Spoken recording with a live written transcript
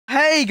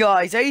Hey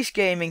guys, Ace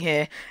Gaming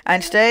here,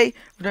 and today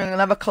we're doing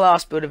another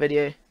class builder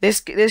video. This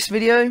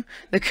video,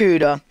 the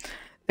Kuda.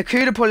 The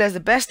Kuda probably has the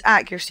best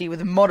accuracy with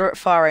a moderate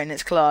fire rate in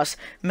its class,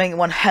 making it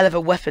one hell of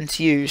a weapon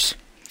to use.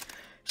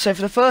 So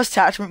for the first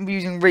attachment, we're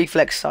using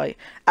reflex sight.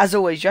 As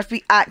always, you have to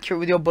be accurate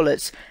with your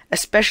bullets,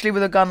 especially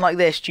with a gun like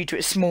this due to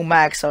its small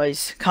mag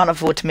size. Can't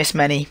afford to miss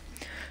many.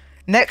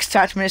 Next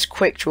attachment is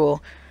quick draw.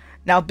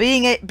 Now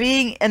being an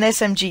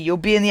SMG, you'll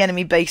be in the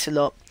enemy base a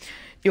lot.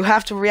 You'll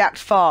have to react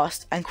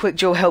fast, and quick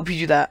draw will help you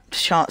do that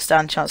to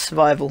stand chance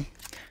survival.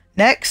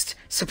 Next,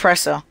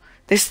 suppressor.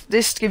 This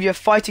gives you a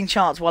fighting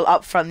chance while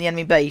up front in the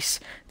enemy base.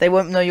 They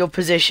won't know your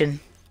position.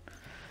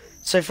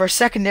 So for a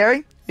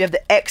secondary, we have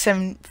the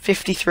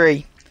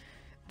XM53.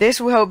 This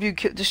will help you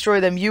destroy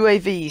them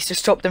UAVs to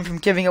stop them from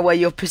giving away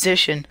your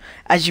position,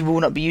 as you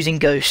will not be using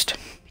Ghost.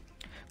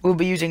 We'll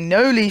be using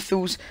no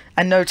lethals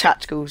and no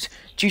tacticals,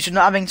 due to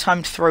not having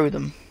time to throw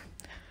them.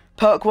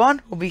 Perk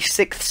 1 will be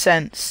Sixth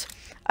Sense,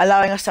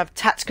 allowing us to have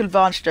tactical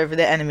advantage over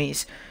their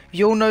enemies.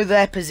 You'll know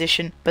their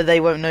position, but they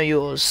won't know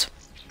yours.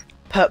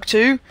 Perk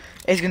 2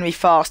 is going to be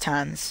Fast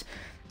Hands.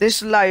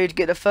 This will allow you to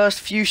get the first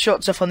few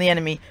shots off on the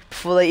enemy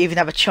before they even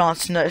have a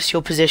chance to notice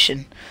your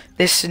position.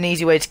 This is an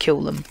easy way to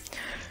kill them.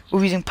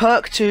 We're using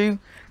Perk 2,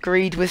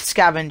 Greed with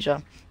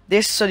Scavenger.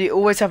 This so you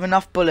always have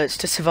enough bullets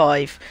to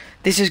survive.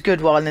 This is good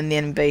while in the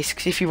enemy base,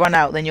 because if you run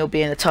out then you'll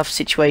be in a tough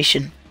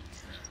situation.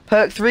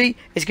 Perk 3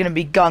 is going to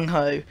be Gung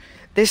Ho.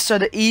 This so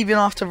that even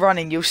after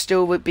running you'll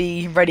still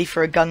be ready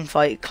for a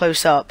gunfight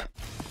close up.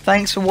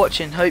 Thanks for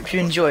watching, hope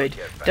you enjoyed.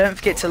 Don't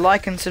forget to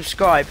like and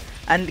subscribe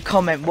and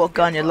comment what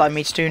gun you'd like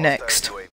me to do next.